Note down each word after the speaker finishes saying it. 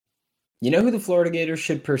You know who the Florida Gators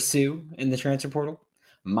should pursue in the transfer portal?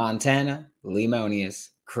 Montana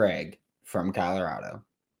Lemonious-Craig from Colorado.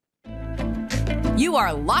 You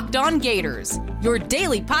are Locked On Gators, your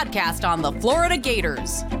daily podcast on the Florida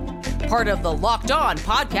Gators. Part of the Locked On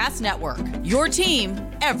Podcast Network, your team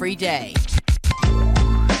every day.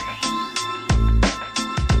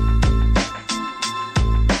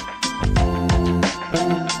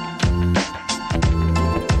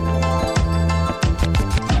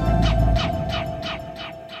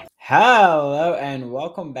 Hello and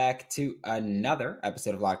welcome back to another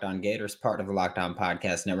episode of Locked On Gators, part of the Locked On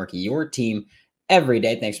Podcast Network, your team every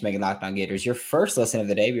day. Thanks for making Locked On Gators your first listen of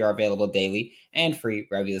the day. We are available daily and free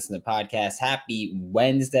wherever you listen to the podcast. Happy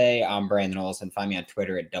Wednesday. I'm Brandon Olson. Find me on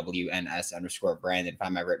Twitter at WNS_Brandon.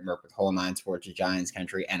 Find my written work with Whole Nine Sports, Giants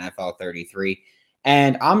Country, NFL 33.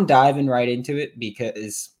 And I'm diving right into it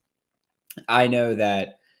because I know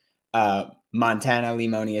that Montana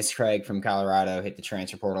Lemonious-Craig from Colorado hit the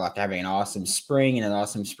transfer portal after having an awesome spring and an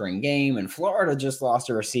awesome spring game. And Florida just lost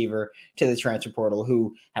a receiver to the transfer portal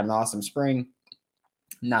who had an awesome spring.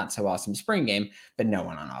 Not so awesome spring game, but no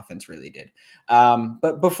one on offense really did.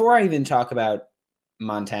 But before I even talk about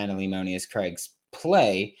Montana Lemonious-Craig's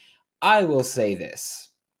play, I will say this.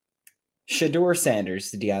 Shedeur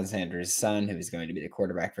Sanders, Deion Sanders' son, who is going to be the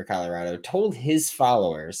quarterback for Colorado, told his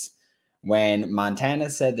followers when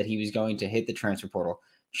Montana said that he was going to hit the transfer portal,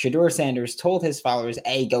 Shedeur Sanders told his followers,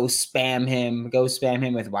 hey, go spam him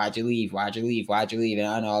with why'd you leave,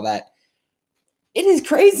 and all that. It is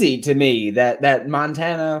crazy to me that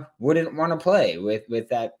Montana wouldn't want to play with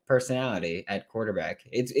that personality at quarterback.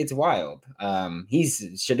 It's wild.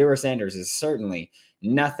 Shedeur Sanders is certainly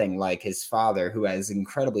nothing like his father, who, as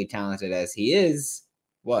incredibly talented as he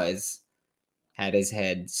had his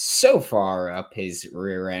head so far up his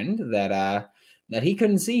rear end that he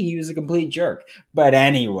couldn't see he was a complete jerk. But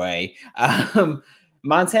anyway,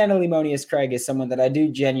 Montana Lemonious-Craig is someone that I do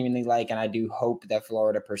genuinely like, and I do hope that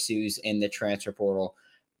Florida pursues in the transfer portal.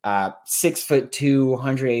 6'2",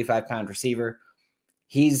 185-pound receiver.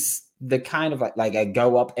 He's the kind of like a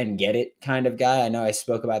go up and get it kind of guy. I know I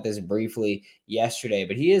spoke about this briefly yesterday,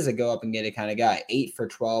 but he is a go up and get it kind of guy. 8 for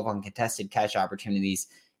 12 on contested catch opportunities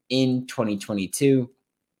in 2022.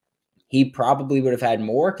 He probably would have had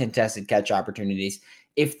more contested catch opportunities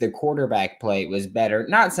if the quarterback play was better.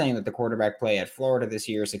 Not saying that the quarterback play at Florida this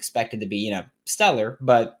year is expected to be, stellar,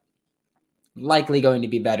 but likely going to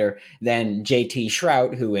be better than JT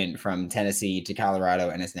Shrout, who went from Tennessee to Colorado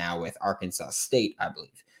and is now with Arkansas State, I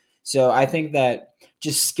believe. So I think that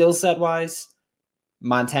just skill set wise,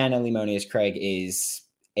 Montana Lemonious-Craig is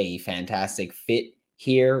a fantastic fit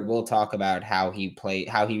here. We'll talk about how he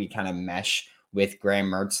would kind of mesh with Graham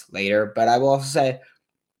Mertz later. But I will also say,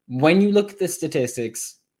 when you look at the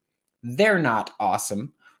statistics, they're not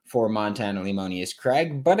awesome for Montana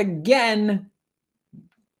Lemonious-Craig. But again,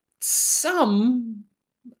 some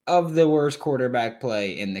of the worst quarterback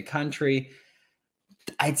play in the country,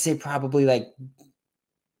 I'd say probably like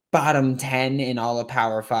bottom 10 in all of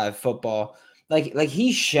Power 5 football. Like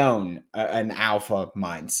he's shown an alpha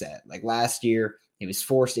mindset. Like last year, he was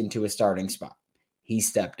forced into a starting spot. He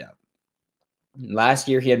stepped up. Last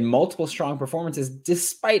year, he had multiple strong performances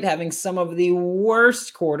despite having some of the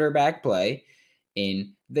worst quarterback play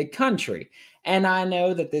in the country. And I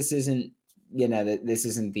know that this isn't,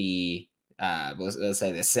 the, let's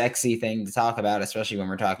say the sexy thing to talk about, especially when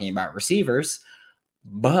we're talking about receivers.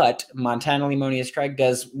 But Montana Lemonious-Craig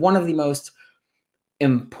does one of the most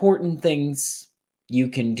important things you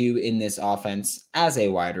can do in this offense as a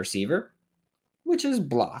wide receiver, which is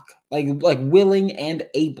block. Like willing and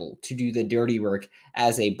able to do the dirty work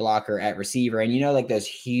as a blocker at receiver. And like those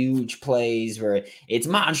huge plays where it's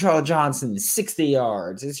Montrell Johnson, 60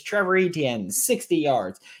 yards. It's Trevor Etienne, 60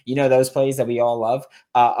 yards. Those plays that we all love.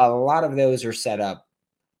 A lot of those are set up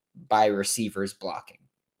by receivers blocking.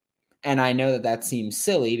 And I know that seems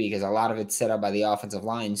silly because a lot of it's set up by the offensive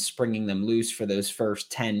line, springing them loose for those first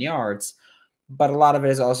 10 yards. But a lot of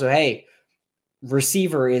it is also, hey,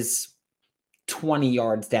 receiver is 20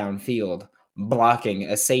 yards downfield blocking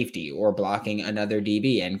a safety or blocking another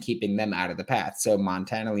DB and keeping them out of the path. So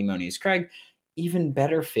Montana Lemonious-Craig, even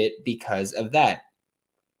better fit because of that.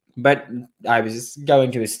 But I was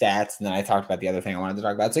going to his stats, and then I talked about the other thing I wanted to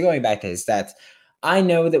talk about. So going back to his stats, I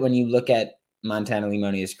know that when you look at Montana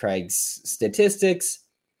Lemonious-Craig's statistics,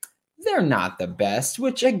 they're not the best,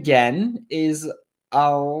 which again is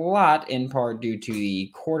a lot in part due to the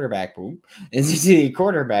quarterback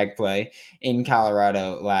play in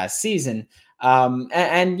Colorado last season.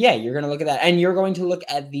 And yeah, you're going to look at that, and you're going to look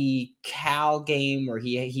at the Cal game where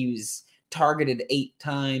he was targeted 8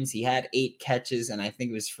 times. He had 8 catches, and I think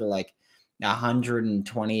it was for like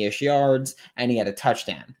 120-ish yards, and he had a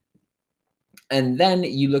touchdown. And then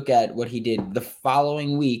you look at what he did the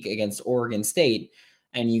following week against Oregon State,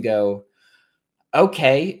 and you go,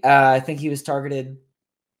 okay, I think he was targeted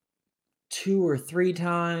 2 or 3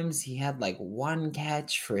 times. He had like 1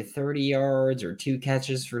 catch for 30 yards or 2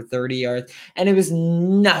 catches for 30 yards. And it was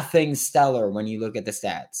nothing stellar when you look at the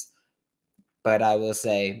stats. But I will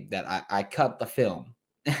say that I cut the film.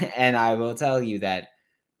 And I will tell you that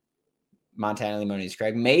Montana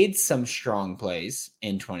Lemonious-Craig made some strong plays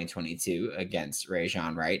in 2022 against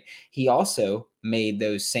Rajon Wright. He also made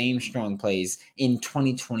those same strong plays in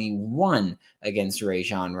 2021 against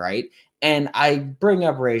Rajon Wright. And I bring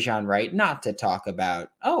up Rajon Wright not to talk about,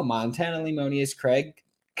 Montana Lemonious-Craig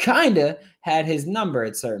kind of had his number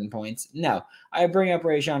at certain points. No, I bring up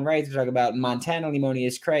Rajon Wright to talk about Montana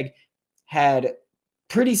Lemonious-Craig had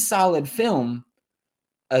pretty solid film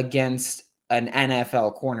against an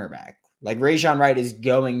NFL cornerback. Like Rajon Wright is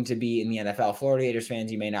going to be in the NFL. Florida Gators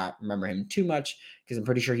fans, you may not remember him too much because I'm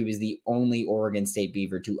pretty sure he was the only Oregon State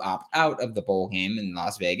Beaver to opt out of the bowl game in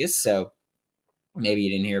Las Vegas. So maybe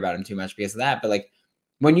you didn't hear about him too much because of that. But like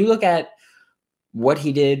when you look at what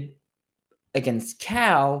he did against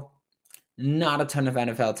Cal, not a ton of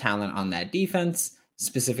NFL talent on that defense.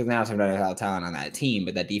 Specifically, not a ton of NFL talent on that team,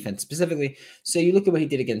 but that defense specifically. So you look at what he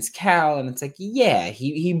did against Cal, and it's like, yeah,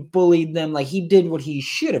 he bullied them. Like he did what he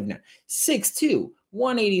should have done. 6'2",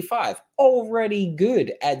 185, already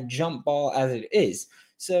good at jump ball as it is.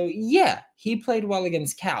 So yeah, he played well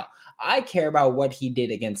against Cal. I care about what he did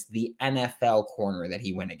against the NFL corner that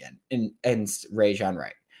he went against Rajon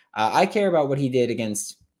Wright. I care about what he did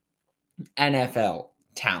against NFL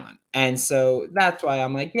talent. And so that's why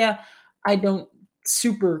I'm like, yeah, I don't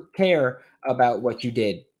super care about what you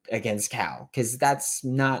did against Cal because that's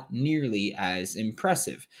not nearly as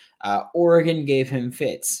impressive. Oregon gave him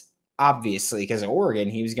fits, obviously, because Oregon,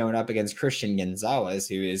 he was going up against Christian Gonzalez,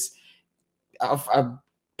 who is a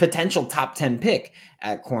potential top 10 pick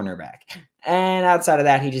at cornerback. And outside of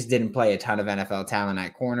that, he just didn't play a ton of NFL talent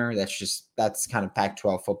at corner. That's kind of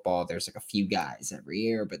Pac-12 football. There's like a few guys every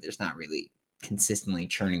year, but there's not really consistently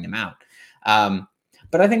churning them out.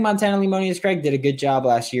 But I think Montana Lemonious-Craig did a good job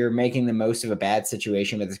last year making the most of a bad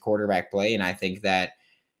situation with his quarterback play. And I think that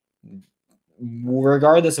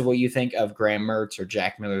regardless of what you think of Graham Mertz or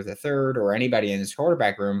Jack Miller III or anybody in this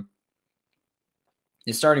quarterback room,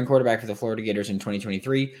 the starting quarterback for the Florida Gators in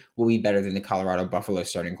 2023 will be better than the Colorado Buffalo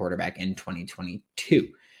starting quarterback in 2022.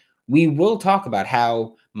 We will talk about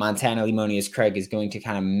how Montana Lemonious-Craig is going to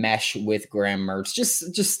kind of mesh with Graham Mertz,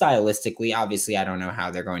 just stylistically. Obviously, I don't know how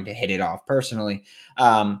they're going to hit it off personally,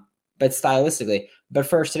 but stylistically. But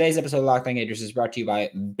first, today's episode of Locked On Gators is brought to you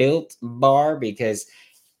by Built Bar because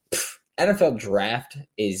NFL Draft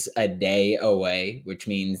is a day away, which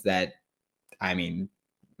means that,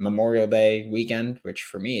 Memorial Day weekend, which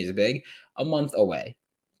for me is big, a month away.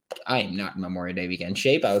 I am not in Memorial Day weekend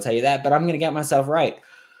shape, I will tell you that, but I'm going to get myself right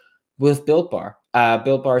with Built Bar.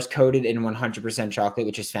 Built Bar is coated in 100% chocolate,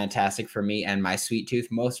 which is fantastic for me and my sweet tooth.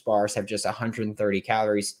 Most bars have just 130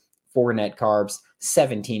 calories, 4 net carbs,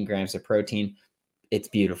 17 grams of protein. It's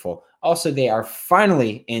beautiful. Also, they are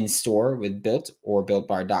finally in store with Built or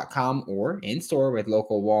BuiltBar.com or in store with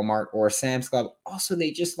local Walmart or Sam's Club. Also, they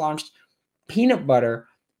just launched peanut butter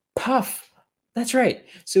puff. That's right.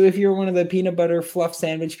 So if you're one of the peanut butter fluff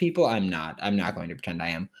sandwich people, I'm not going to pretend I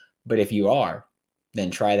am. But if you are, then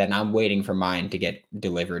try that. And I'm waiting for mine to get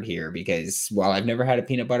delivered here because while I've never had a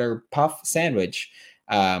peanut butter puff sandwich,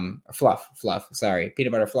 peanut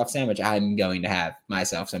butter fluff sandwich, I'm going to have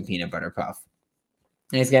myself some peanut butter puff.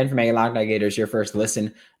 Thanks again for making Locked On Gators your first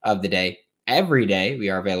listen of the day. Every day, we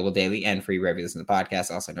are available daily and free wherever you listen to the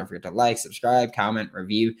podcast. Also, don't forget to like, subscribe, comment,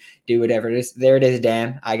 review, do whatever it is. There it is,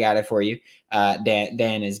 Dan. I got it for you.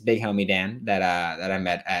 Dan is big homie Dan that I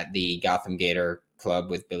met at the Gotham Gator Club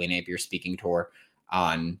with Billy Napier speaking tour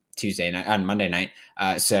on Monday night.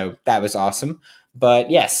 So that was awesome. But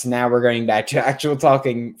yes, now we're going back to actual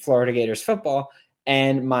talking Florida Gators football.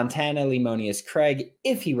 And Montana Lemonious-Craig,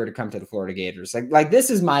 if he were to come to the Florida Gators, like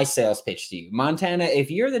this is my sales pitch to you. Montana,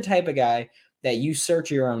 if you're the type of guy that you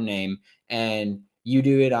search your own name and you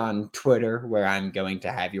do it on Twitter, where I'm going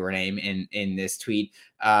to have your name in this tweet,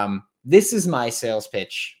 this is my sales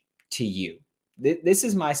pitch to you. This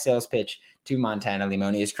is my sales pitch to Montana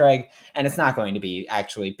Lemonious-Craig, and it's not going to be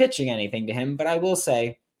actually pitching anything to him, but I will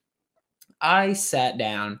say I sat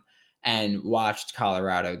down and watched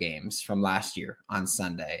Colorado games from last year on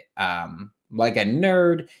Sunday. Like a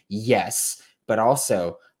nerd, yes, but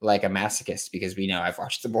also like a masochist because we know I've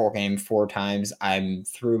watched the bowl game 4 times. I'm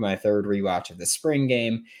through my 3rd rewatch of the spring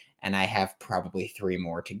game, and I have probably 3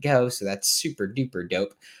 more to go, so that's super duper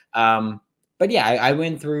dope. But yeah, I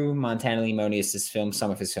went through Montana Lemonious' film,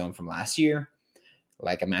 some of his film from last year,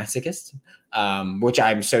 like a masochist, which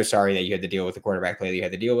I'm so sorry that you had to deal with the quarterback play that you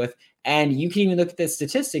had to deal with. And you can even look at the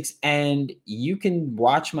statistics, and you can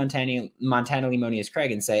watch Montana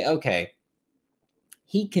Lemonious-Craig and say, okay,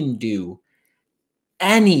 he can do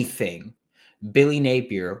anything Billy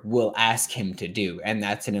Napier will ask him to do. And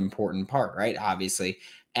that's an important part, right? Obviously.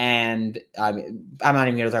 And I'm not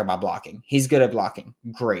even going to talk about blocking. He's good at blocking.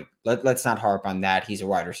 Great. Let's not harp on that. He's a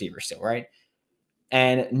wide receiver still, right?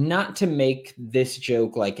 And not to make this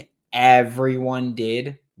joke like everyone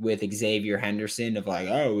did with Xavier Henderson of like,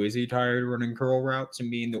 oh, is he tired of running curl routes and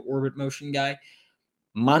being the orbit motion guy?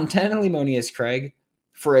 Montana Lemonious-Craig,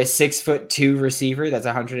 for a 6'2" receiver that's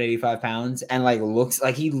 185 pounds and like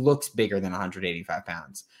he looks bigger than 185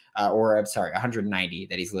 pounds, or I'm sorry, 190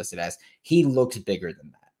 that he's listed as. He looks bigger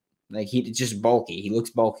than that. Like he's just bulky. He looks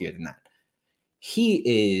bulkier than that.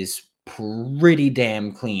 He is pretty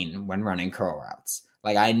damn clean when running curl routes.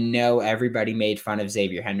 Like I know everybody made fun of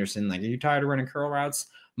Xavier Henderson. Like, are you tired of running curl routes?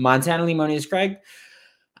 Montana Lemonious-Craig,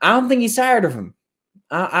 I don't think he's tired of him.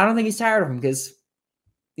 I don't think he's tired of him because,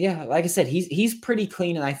 yeah, like I said, he's pretty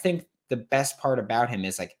clean. And I think the best part about him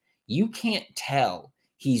is like you can't tell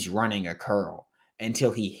he's running a curl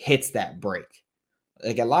until he hits that break.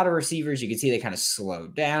 Like a lot of receivers, you can see they kind of slow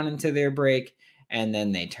down into their break and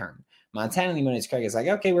then they turn. Montana Lemonious-Craig is like,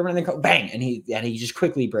 okay, we're running the curl, bang, and he just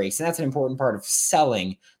quickly breaks. And that's an important part of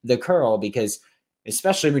selling the curl because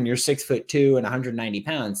especially when you're 6'2" and 190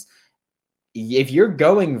 pounds, if you're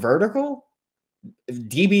going vertical,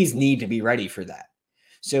 DBs need to be ready for that.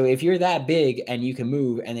 So if you're that big and you can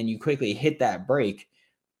move and then you quickly hit that break,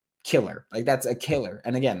 killer. Like that's a killer.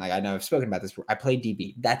 And again, like I know I've spoken about this. I played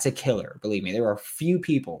DB. That's a killer. Believe me, there are few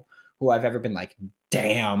people who I've ever been like,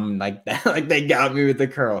 damn, like that, like they got me with the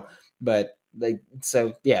curl. But like,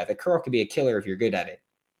 so yeah, the curl could be a killer if you're good at it.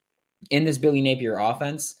 In this Billy Napier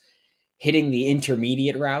offense, hitting the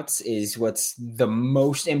intermediate routes is what's the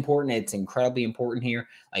most important. It's incredibly important here.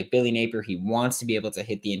 Like Billy Napier, he wants to be able to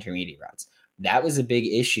hit the intermediate routes. That was a big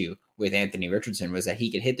issue with Anthony Richardson, was that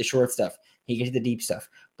he could hit the short stuff, he could hit the deep stuff,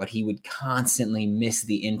 but he would constantly miss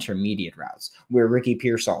the intermediate routes where Ricky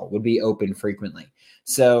Pearsall would be open frequently.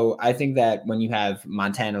 So I think that when you have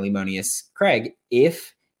Montana Lemonious-Craig,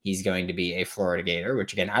 if he's going to be a Florida Gator,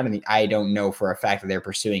 which again, I don't know for a fact that they're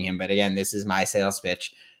pursuing him, but again, this is my sales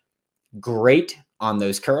pitch. Great on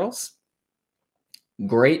those curls,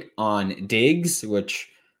 great on digs, which,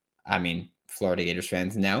 I mean, Florida Gators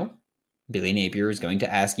fans know Billy Napier is going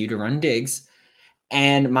to ask you to run digs.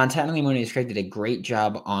 And Montana Lemonious-Craig did a great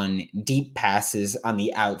job on deep passes on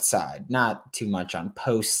the outside, not too much on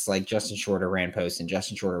posts like Justin Shorter ran posts, and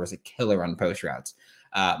Justin Shorter was a killer on post routes.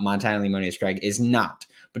 Montana Lemonious-Craig is not,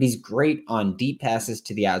 but he's great on deep passes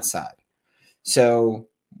to the outside. So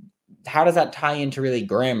how does that tie into really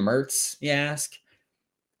Graham Mertz, you ask?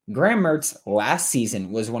 Graham Mertz last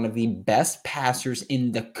season was one of the best passers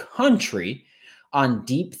in the country on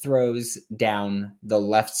deep throws down the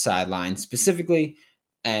left sideline specifically.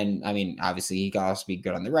 And I mean, obviously he could also be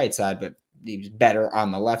good on the right side, but he was better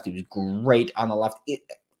on the left. He was great on the left,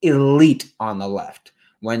 elite on the left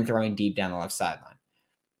when throwing deep down the left sideline.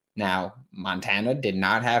 Now, Montana did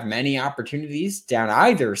not have many opportunities down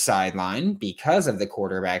either sideline because of the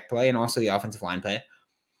quarterback play and also the offensive line play.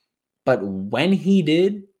 But when he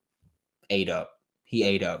did, ate up. He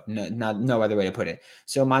ate up. No other way to put it.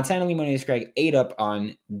 So Montana Lemonious-Craig ate up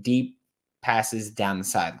on deep passes down the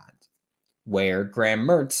sidelines, where Graham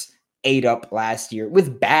Mertz ate up last year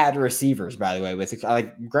with bad receivers, by the way. With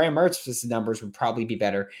like Graham Mertz's numbers would probably be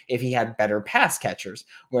better if he had better pass catchers,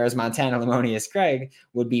 whereas Montana Lemonious-Craig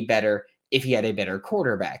would be better if he had a better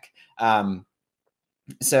quarterback.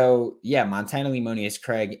 So yeah, Montana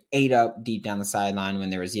Lemonious-Craig ate up deep down the sideline when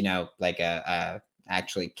there was, like a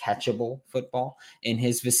actually catchable football in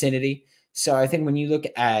his vicinity. So I think when you look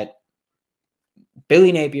at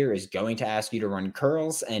Billy Napier is going to ask you to run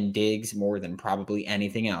curls and digs more than probably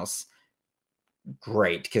anything else.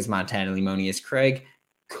 Great, because Montana Lemonious-Craig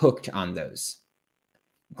cooked on those.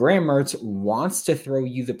 Graham Mertz wants to throw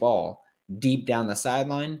you the ball deep down the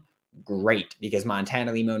sideline. Great, because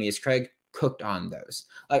Montana Lemonious-Craig cooked on those.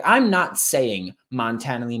 Like, I'm not saying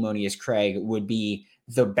Montana Lemonious-Craig would be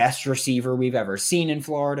the best receiver we've ever seen in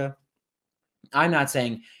Florida. I'm not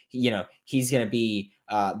saying, he's going to be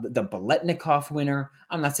the Biletnikoff winner.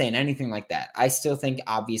 I'm not saying anything like that. I still think,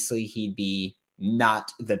 obviously, he'd be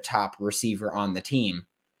not the top receiver on the team.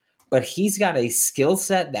 But he's got a skill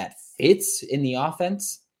set that fits in the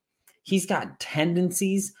offense. He's got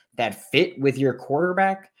tendencies that fit with your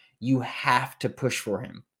quarterback. you have to push for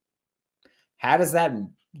him. How does that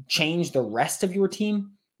change the rest of your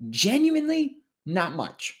team? Genuinely, not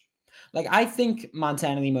much. Like, I think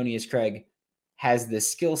Montana Lemonious-Craig has the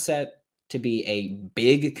skill set to be a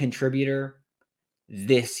big contributor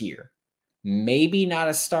this year. Maybe not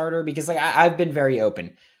a starter, because like I've been very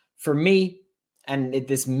open. For me, and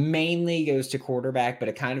this mainly goes to quarterback, but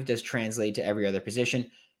it kind of does translate to every other position.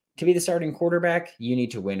 To be the starting quarterback, you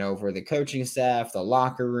need to win over the coaching staff, the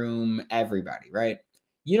locker room, everybody, right?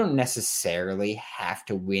 You don't necessarily have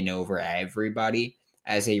to win over everybody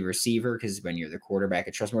as a receiver, because when you're the quarterback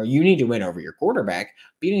at Trustmore, you need to win over your quarterback,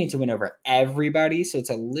 but you need to win over everybody. So it's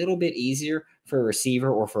a little bit easier for a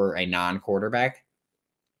receiver or for a non-quarterback,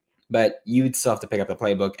 but you would still have to pick up the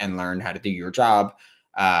playbook and learn how to do your job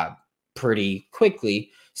pretty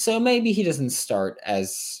quickly. So maybe he doesn't start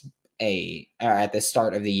as at the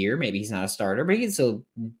start of the year. Maybe he's not a starter, but he can still,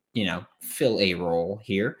 fill a role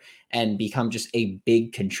here and become just a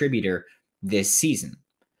big contributor this season.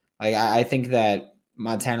 Like, I think that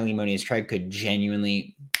Montana Lemonious-Craig could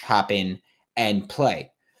genuinely hop in and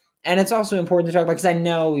play. And it's also important to talk about, because I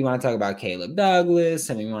know we want to talk about Caleb Douglas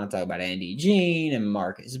and we want to talk about Andy Jean and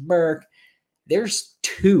Marcus Burke. There's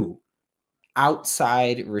 2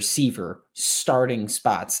 outside receiver starting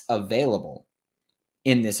spots available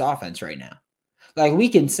in this offense right now. Like, we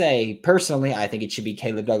can say, personally, I think it should be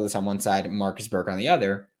Caleb Douglas on one side and Marcus Burke on the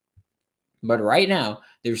other. But right now,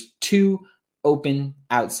 there's 2 open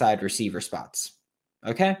outside receiver spots.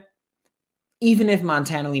 Okay? Even if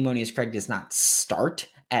Montana Lemonious-Craig does not start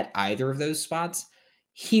at either of those spots,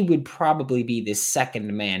 he would probably be the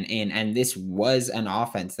second man in. And this was an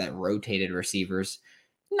offense that rotated receivers,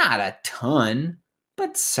 not a ton,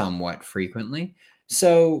 but somewhat frequently.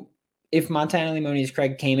 So if Montana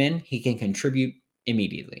Lemonious-Craig came in, he can contribute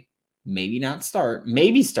immediately. Maybe not start,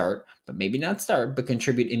 but maybe not start, but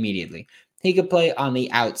contribute immediately. He could play on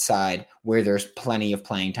the outside where there's plenty of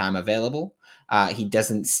playing time available. He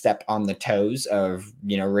doesn't step on the toes of,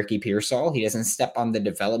 Ricky Pearsall. He doesn't step on the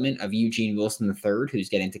development of Eugene Wilson III, who's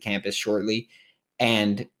getting to campus shortly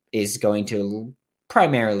and is going to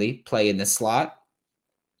primarily play in the slot.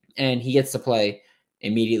 And he gets to play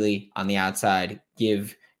immediately on the outside,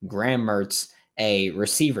 give Graham Mertz a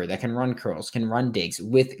receiver that can run curls, can run digs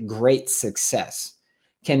with great success,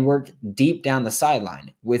 can work deep down the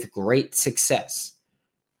sideline with great success.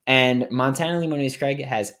 And Montana Lemonious-Craig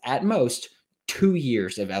has at most 2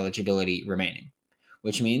 years of eligibility remaining,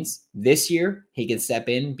 which means this year he can step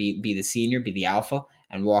in, be the senior, be the alpha,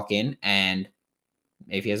 and walk in. And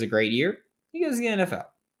if he has a great year, he goes to the NFL.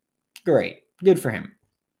 Great. Good for him.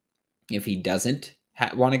 If he doesn't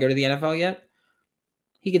want to go to the NFL yet,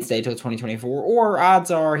 he could stay till 2024, or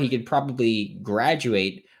odds are he could probably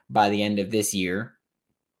graduate by the end of this year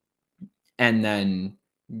and then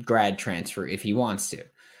grad transfer if he wants to.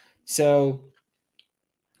 So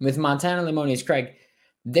with Montana Lemonious-Craig,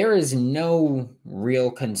 there is no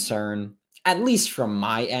real concern, at least from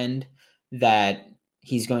my end, that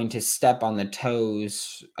he's going to step on the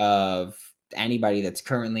toes of anybody that's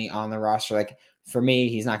currently on the roster. Like, for me,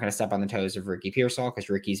 he's not going to step on the toes of Ricky Pearsall, because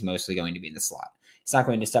Ricky's mostly going to be in the slot. He's not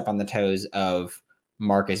going to step on the toes of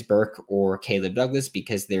Marcus Burke or Caleb Douglas,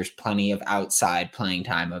 because there's plenty of outside playing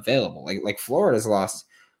time available. Like Florida's lost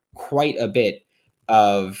quite a bit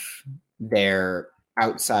of their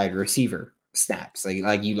outside receiver snaps.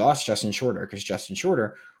 Like you lost Justin Shorter because Justin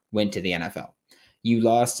Shorter went to the NFL. You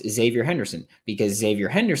lost Xavier Henderson because Xavier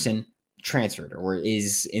Henderson transferred or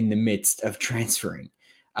is in the midst of transferring.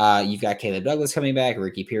 You've got Caleb Douglas coming back.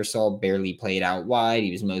 Ricky Pearsall barely played out wide.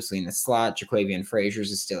 He was mostly in the slot. Jaquavian Fraziers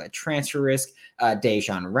is still at transfer risk.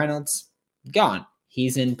 Dejon Reynolds, gone.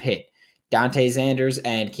 He's in Pitt. Dante Zanders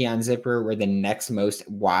and Keon Zipper were the next most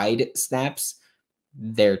wide snaps.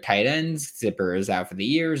 They're tight ends. Zipper is out for the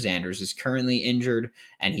year. Zanders is currently injured,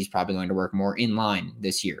 and he's probably going to work more in line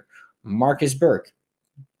this year. Marcus Burke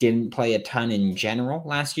didn't play a ton in general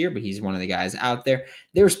last year, but he's one of the guys out there.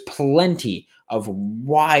 There's plenty of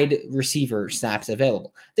wide receiver snaps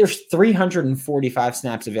available. There's 345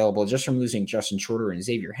 snaps available just from losing Justin Shorter and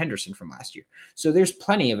Xavier Henderson from last year. So there's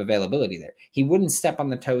plenty of availability there. He wouldn't step on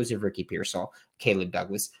the toes of Ricky Pearsall, Caleb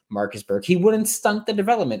Douglas, Marcus Burke. He wouldn't stunt the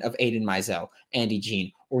development of Aiden Mizell, Andy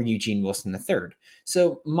Jean, or Eugene Wilson III.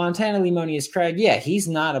 So Montana Lemonious-Craig, yeah, he's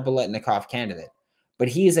not a Biletnikoff candidate, but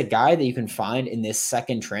he is a guy that you can find in this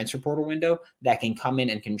second transfer portal window that can come in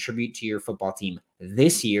and contribute to your football team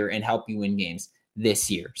this year and help you win games this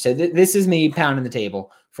year. So this is me pounding the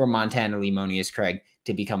table for Montana Lemonious-Craig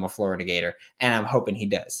to become a Florida Gator, and I'm hoping he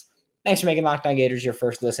does. Thanks for making Locked On Gators your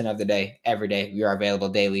first listen of the day. Every day, we are available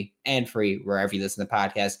daily and free wherever you listen to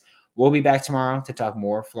podcasts. We'll be back tomorrow to talk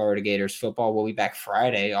more Florida Gators football. We'll be back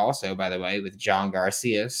Friday also, by the way, with John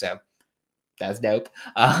Garcia. So that's dope.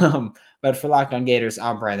 But for Locked On Gators,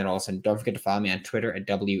 I'm Brandon Olson. Don't forget to follow me on Twitter at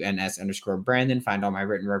WNS_Brandon. Find all my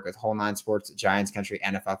written work with Whole Nine Sports, Giants Country,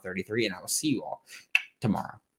 NFL 33, and I will see you all tomorrow.